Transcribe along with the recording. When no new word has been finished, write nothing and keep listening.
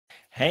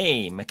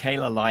Hey,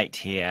 Michaela Light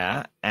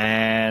here,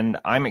 and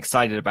I'm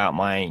excited about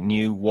my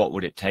new What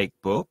Would It Take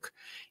book.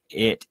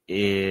 I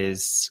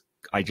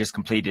just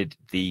completed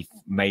the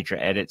major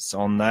edits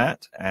on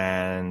that,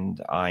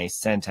 and I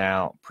sent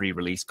out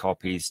pre-release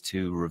copies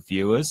to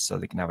reviewers so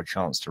they can have a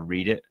chance to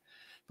read it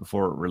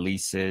before it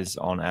releases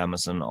on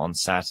Amazon on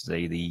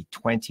Saturday, the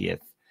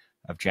 20th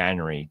of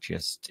January,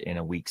 just in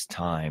a week's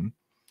time.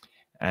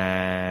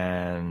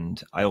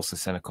 And I also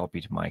sent a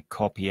copy to my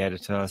copy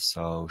editor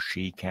so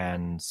she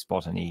can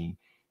spot any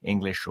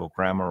English or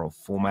grammar or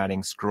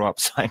formatting screw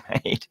ups I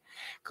made.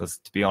 Because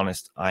to be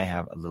honest, I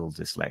have a little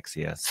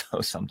dyslexia.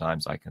 So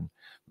sometimes I can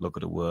look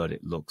at a word,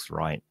 it looks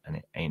right and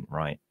it ain't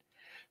right.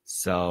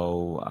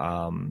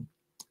 So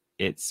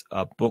it's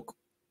a book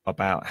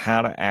about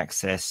how to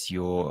access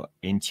your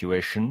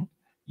intuition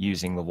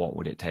using the what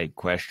would it take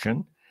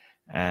question.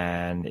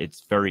 And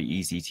it's very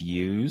easy to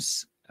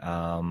use.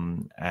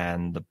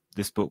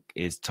 This book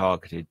is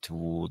targeted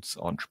towards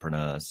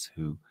entrepreneurs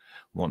who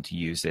want to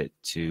use it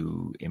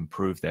to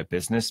improve their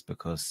business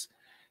because,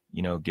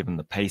 given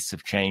the pace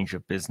of change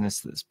of business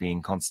that's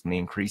been constantly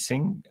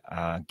increasing,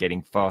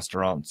 getting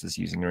faster answers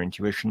using your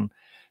intuition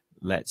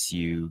lets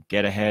you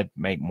get ahead,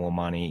 make more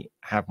money,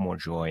 have more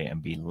joy,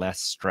 and be less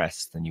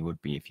stressed than you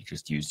would be if you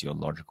just used your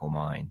logical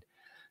mind.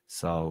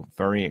 So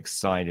very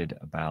excited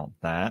about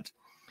that.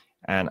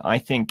 And I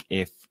think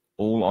if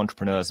all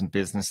entrepreneurs and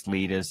business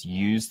leaders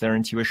use their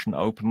intuition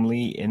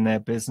openly in their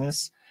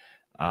business,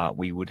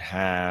 we would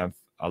have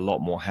a lot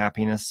more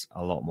happiness,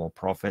 a lot more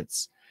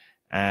profits.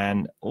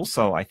 And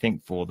also, I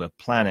think for the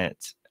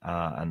planet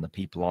and the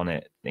people on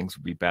it, things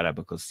would be better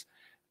because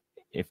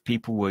if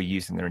people were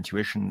using their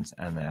intuitions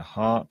and their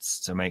hearts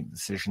to make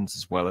decisions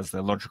as well as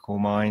their logical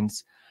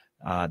minds,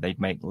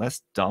 they'd make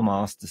less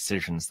dumbass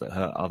decisions that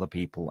hurt other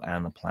people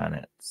and the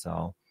planet.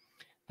 So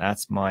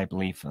that's my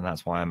belief, and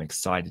that's why I'm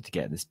excited to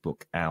get this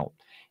book out.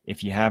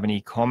 If you have any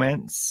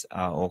comments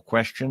or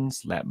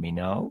questions, let me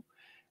know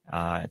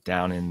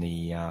down in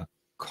the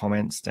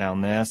comments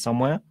down there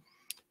somewhere.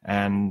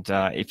 And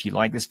if you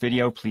like this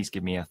video, please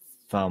give me a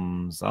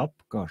thumbs up.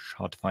 Gosh,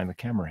 hard to find the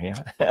camera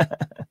here.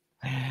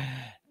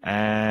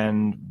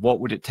 And what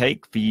would it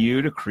take for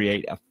you to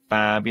create a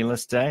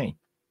fabulous day?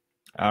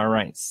 All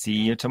right, see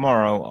you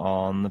tomorrow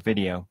on the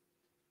video.